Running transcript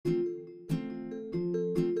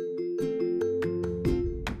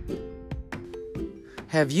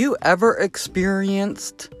Have you ever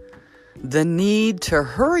experienced the need to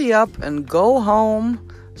hurry up and go home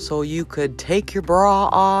so you could take your bra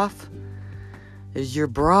off? Is your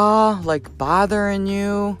bra bothering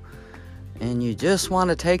you and you just want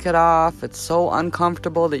to take it off? It's so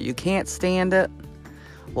uncomfortable that you can't stand it.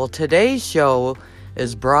 Well, today's show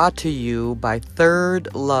is brought to you by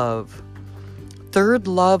Third Love. Third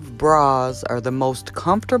Love bras are the most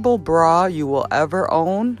comfortable bra you will ever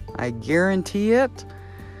own. I guarantee it.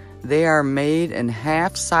 They are made in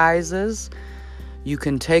half sizes. You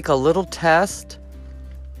can take a little test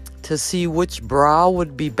to see which bra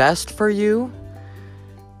would be best for you.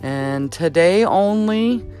 And today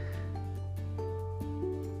only,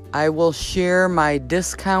 I will share my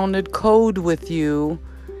discounted code with you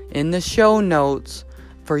in the show notes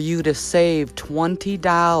for you to save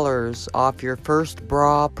 $20 off your first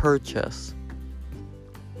bra purchase.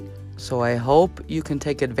 So I hope you can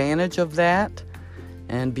take advantage of that.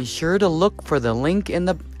 And be sure to look for the link in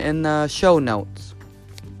the show notes.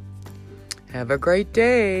 Have a great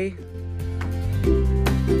day.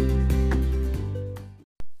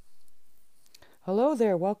 Hello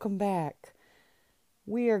there, welcome back.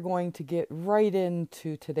 We are going to get right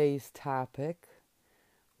into today's topic,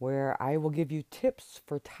 where I will give you tips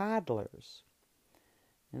for toddlers.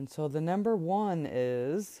 And so the number one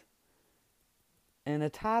is, and a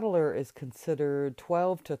toddler is considered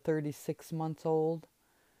 12 to 36 months old,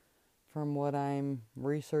 from what I'm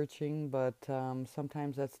researching, but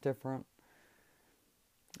sometimes that's different.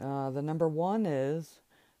 The number one is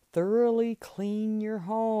thoroughly clean your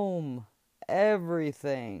home.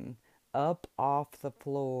 Everything up off the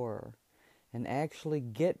floor. And actually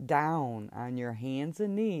get down on your hands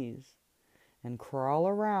and knees and crawl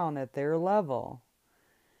around at their level.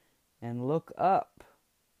 And look up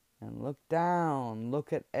and look down.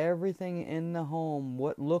 Look at everything in the home.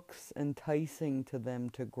 What looks enticing to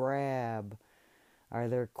them to grab? Are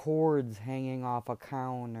there cords hanging off a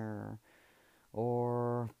counter?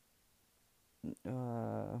 Or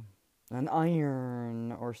an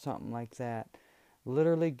iron or something like that?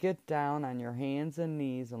 Literally get down on your hands and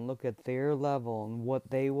knees and look at their level and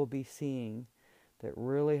what they will be seeing. That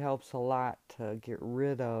really helps a lot to get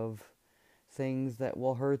rid of things that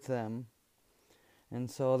will hurt them. And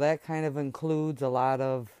so that kind of includes a lot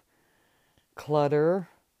of clutter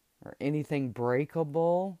or anything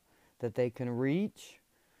breakable that they can reach,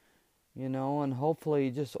 and hopefully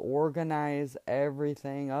just organize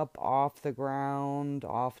everything up off the ground,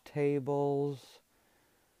 off tables,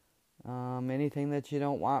 anything that you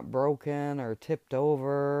don't want broken or tipped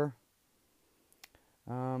over.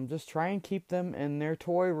 Just try and keep them in their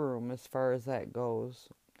toy room as far as that goes.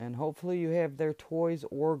 And hopefully you have their toys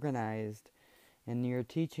organized. And you're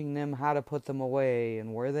teaching them how to put them away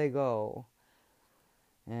and where they go.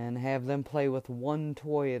 And have them play with one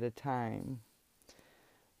toy at a time.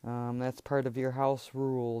 That's part of your house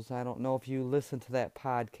rules. I don't know if you listen to that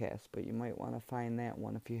podcast, but you might want to find that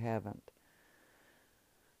one if you haven't.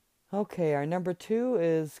 Okay, our number two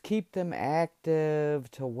is keep them active,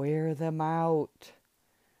 to wear them out.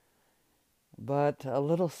 But a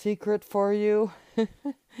little secret for you,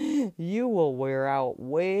 you will wear out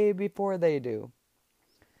way before they do.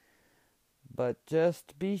 But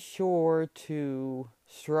just be sure to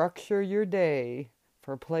structure your day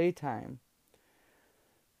for playtime.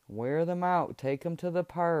 Wear them out. Take them to the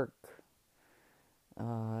park.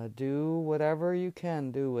 Do whatever you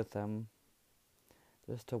can do with them.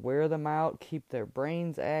 Just to wear them out, keep their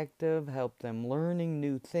brains active, help them learning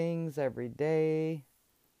new things every day.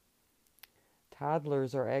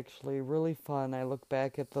 Toddlers are actually really fun. I look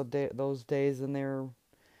back at those days and they're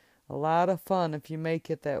a lot of fun if you make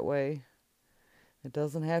it that way. It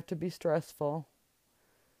doesn't have to be stressful.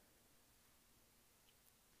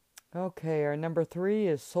 Okay, our number three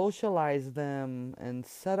is socialize them and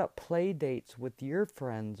set up play dates with your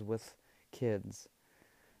friends with kids.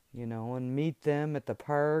 And meet them at the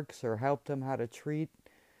parks or help them how to treat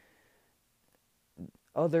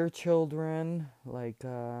other children.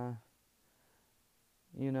 That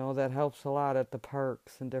helps a lot at the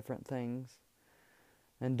parks and different things.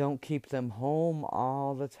 And don't keep them home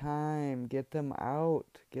all the time. Get them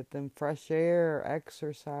out. Get them fresh air,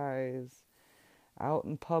 exercise. Out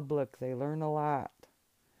in public, they learn a lot.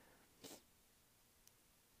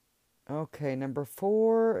 Okay, number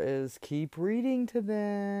four is keep reading to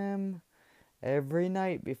them every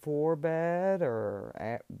night before bed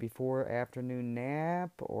or before afternoon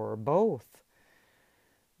nap or both.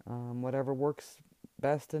 Whatever works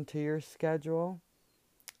best into your schedule.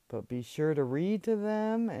 But be sure to read to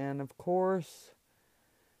them and, of course,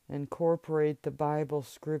 incorporate the Bible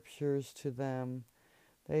scriptures to them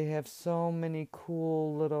They have so many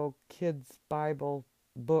cool little kids' Bible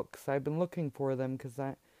books. I've been looking for them because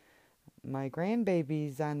my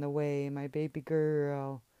grandbaby's on the way, my baby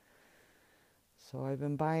girl. So I've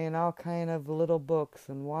been buying all kind of little books,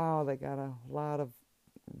 and wow, they got a lot of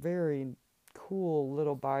very cool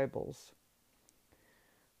little Bibles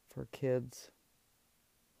for kids.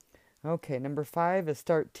 Okay, number 5 is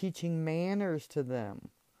start teaching manners to them.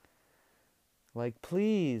 Like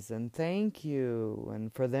please and thank you,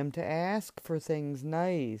 and for them to ask for things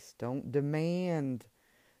nice. Don't demand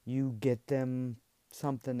you get them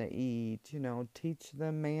something to eat. Teach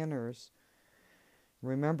them manners.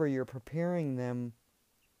 Remember, you're preparing them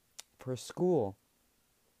for school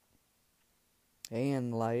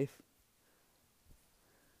and life.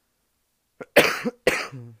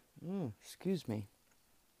 Excuse me.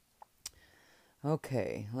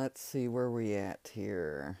 Okay, let's see where we at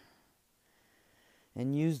here.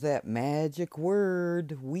 And use that magic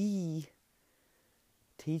word, we.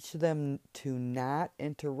 Teach them to not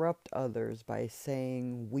interrupt others by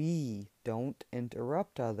saying we. Don't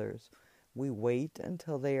interrupt others. We wait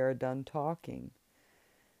until they are done talking.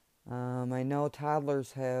 I know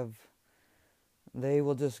toddlers they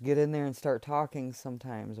will just get in there and start talking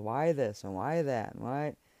sometimes. Why this and why that and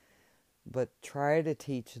why? But try to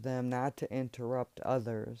teach them not to interrupt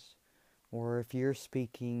others. Or if you're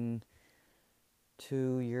speaking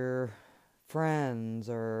to your friends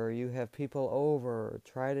or you have people over,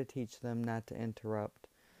 try to teach them not to interrupt.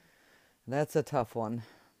 That's a tough one.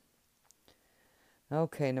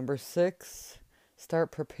 Okay, number 6,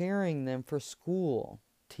 start preparing them for school.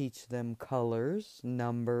 Teach them colors,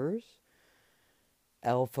 numbers,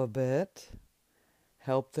 alphabet.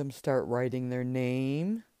 Help them start writing their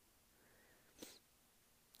name.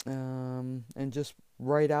 And just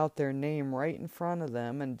write out their name right in front of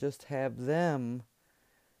them and just have them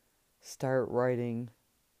start writing.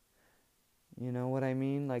 You know what I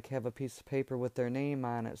mean? Like have a piece of paper with their name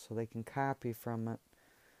on it so they can copy from it.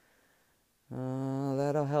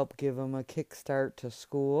 That'll help give them a kickstart to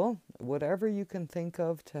school. Whatever you can think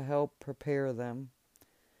of to help prepare them.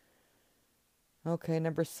 Okay,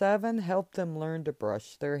 number 7, help them learn to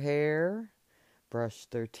brush their hair, brush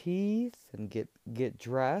their teeth, and get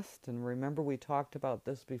dressed. And remember, we talked about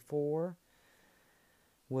this before.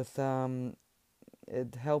 With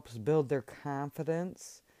it helps build their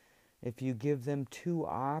confidence if you give them 2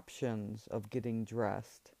 options of getting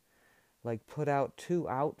dressed. Like put out 2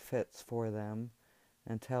 outfits for them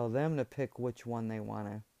and tell them to pick which one they want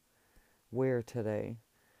to wear today.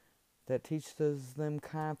 That teaches them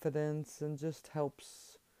confidence and just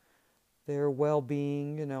helps their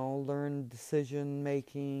well-being, learn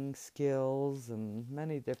decision-making skills and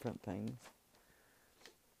many different things.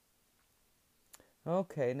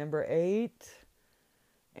 Okay, number 8,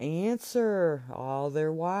 answer all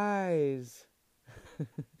their whys.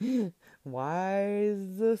 Why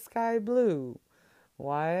is the sky blue?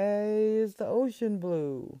 Why is the ocean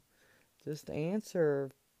blue? Just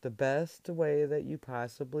answer the best way that you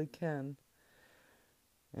possibly can.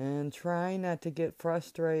 And try not to get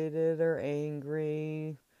frustrated or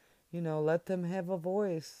angry. Let them have a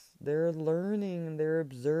voice. They're learning, they're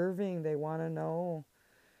observing, they want to know.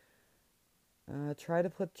 Try to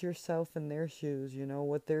put yourself in their shoes,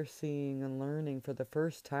 what they're seeing and learning for the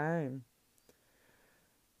first time.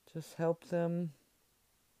 Just help them,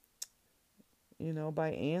 by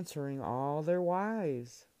answering all their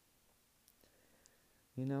whys.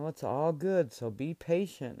 It's all good, so be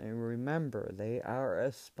patient and remember, they are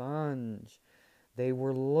a sponge. They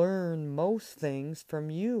will learn most things from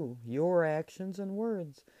you, your actions and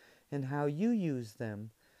words, and how you use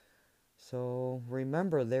them. So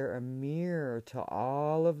remember, they're a mirror to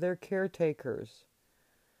all of their caretakers.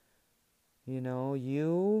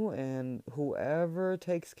 You and whoever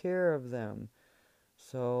takes care of them.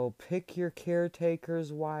 So pick your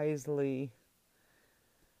caretakers wisely.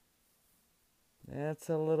 That's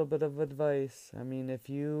a little bit of advice. I mean, if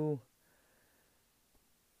you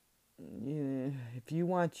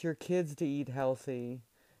want your kids to eat healthy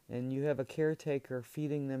and you have a caretaker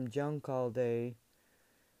feeding them junk all day,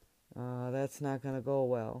 that's not going to go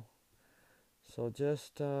well. So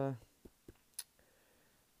just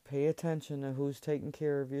pay attention to who's taking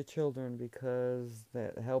care of your children, because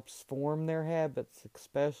that helps form their habits,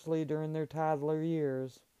 especially during their toddler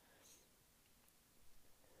years.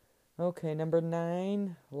 Okay, number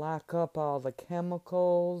 9, lock up all the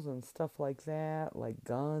chemicals and stuff like that, like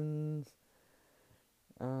guns.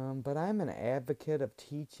 But I'm an advocate of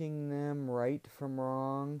teaching them right from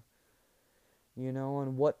wrong,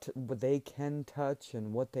 and what they can touch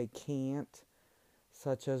and what they can't,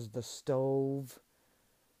 such as the stove.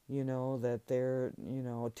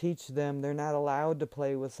 that teach them they're not allowed to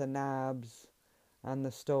play with the knobs on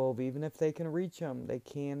the stove, even if they can reach them. They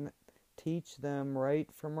can teach them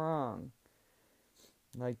right from wrong.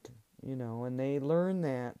 Like, and they learn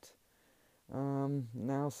that.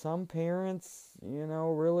 Now some parents,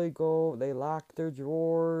 really they lock their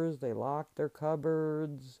drawers, they lock their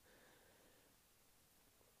cupboards,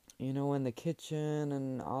 in the kitchen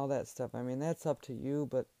and all that stuff. I mean, that's up to you,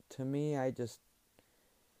 but to me, I just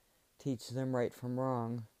teach them right from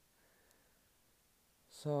wrong.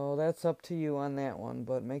 So that's up to you on that one,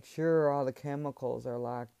 but make sure all the chemicals are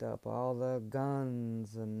locked up, all the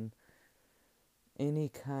guns and any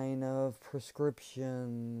kind of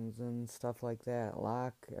prescriptions and stuff like that.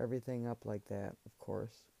 Lock everything up like that, of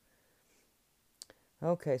course.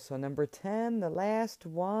 Okay, so number 10, the last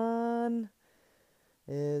one,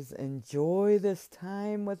 is enjoy this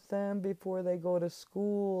time with them before they go to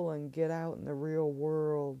school and get out in the real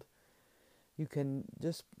world. You can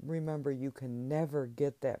just remember you can never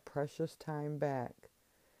get that precious time back.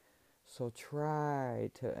 So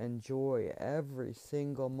try to enjoy every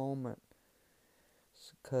single moment.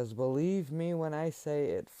 Because believe me when I say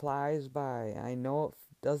it flies by. I know it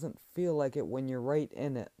doesn't feel like it when you're right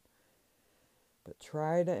in it. But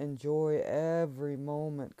try to enjoy every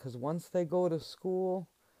moment. Because once they go to school,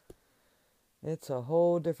 it's a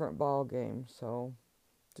whole different ball game. So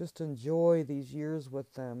just enjoy these years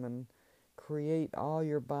with them and create all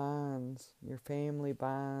your bonds, your family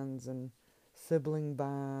bonds and sibling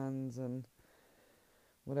bonds and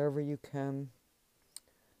whatever you can.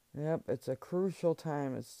 Yep, it's a crucial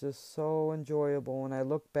time. It's just so enjoyable. When I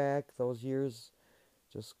look back, those years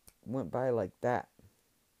just went by like that.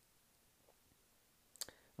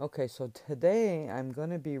 Okay, so today I'm going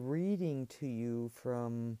to be reading to you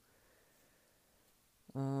from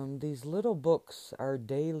these little books, Our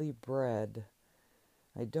Daily Bread.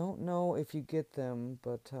 I don't know if you get them,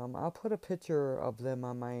 but I'll put a picture of them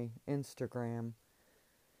on my Instagram.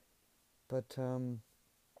 But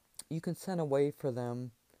you can send away for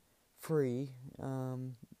them free.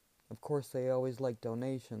 Of course, they always like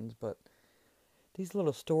donations, but these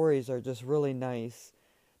little stories are just really nice.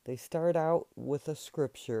 They start out with a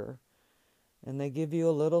scripture, and they give you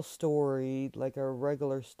a little story, like a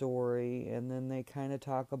regular story, and then they kind of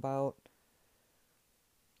talk about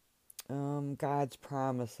God's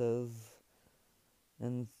promises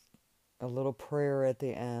and a little prayer at the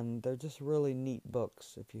end. They're just really neat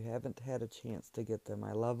books if you haven't had a chance to get them.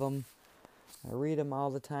 I love them. I read them all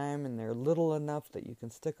the time, and they're little enough that you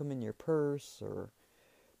can stick them in your purse or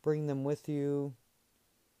bring them with you.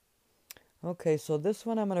 Okay, so this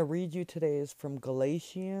one I'm going to read you today is from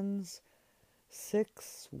Galatians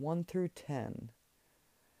 6, 1 through 10.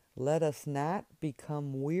 Let us not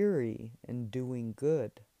become weary in doing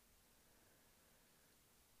good.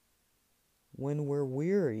 When we're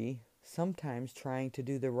weary, sometimes trying to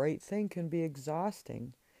do the right thing can be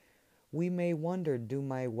exhausting. We may wonder, do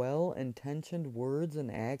my well-intentioned words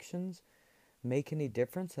and actions make any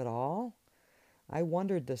difference at all? I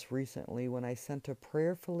wondered this recently when I sent a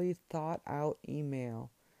prayerfully thought-out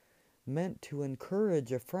email meant to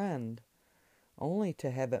encourage a friend, only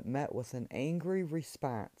to have it met with an angry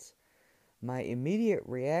response. My immediate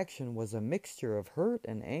reaction was a mixture of hurt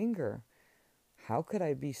and anger. How could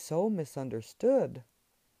I be so misunderstood?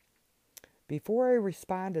 Before I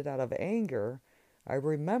responded out of anger, I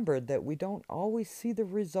remembered that we don't always see the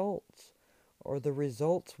results or the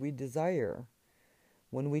results we desire.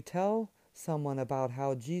 When we tell someone about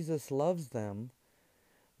how Jesus loves them,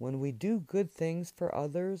 when we do good things for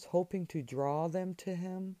others, hoping to draw them to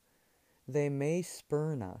Him, they may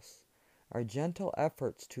spurn us. Our gentle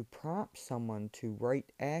efforts to prompt someone to right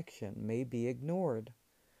action may be ignored.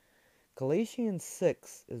 Galatians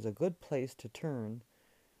 6 is a good place to turn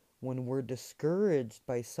when we're discouraged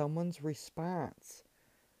by someone's response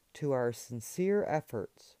to our sincere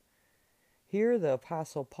efforts. Here the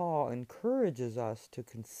Apostle Paul encourages us to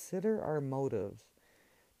consider our motives,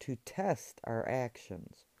 to test our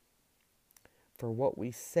actions for what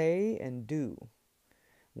we say and do.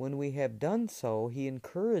 When we have done so, he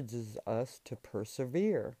encourages us to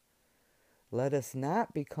persevere. Let us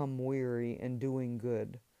not become weary in doing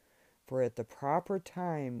good, for at the proper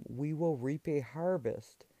time we will reap a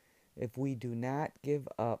harvest if we do not give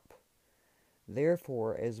up.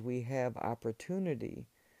 Therefore, as we have opportunity,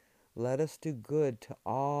 let us do good to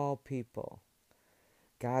all people.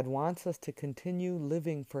 God wants us to continue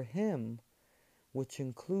living for Him, which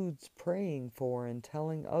includes praying for and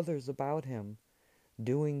telling others about Him,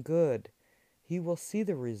 doing good. He will see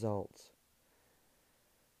the results.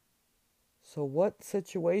 So what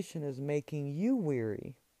situation is making you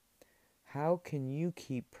weary? How can you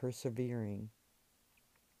keep persevering?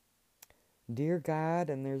 Dear God,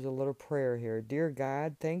 and there's a little prayer here. Dear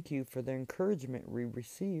God, thank you for the encouragement we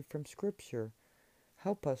receive from Scripture.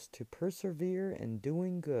 Help us to persevere in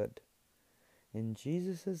doing good. In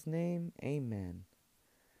Jesus' name, amen.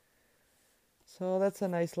 So that's a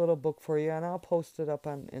nice little book for you, and I'll post it up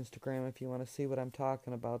on Instagram if you want to see what I'm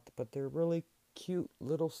talking about. But they're really cute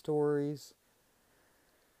little stories,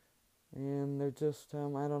 and they're just, I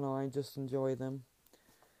don't know, I just enjoy them.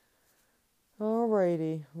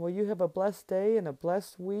 Alrighty, well, you have a blessed day and a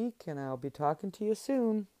blessed week, and I'll be talking to you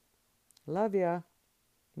soon. Love ya.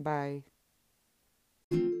 Bye.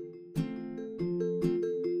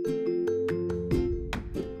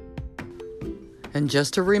 And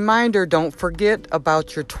just a reminder, don't forget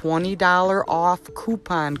about your $20 off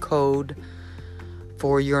coupon code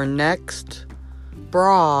for your next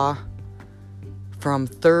bra from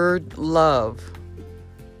Third Love.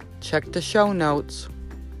 Check the show notes.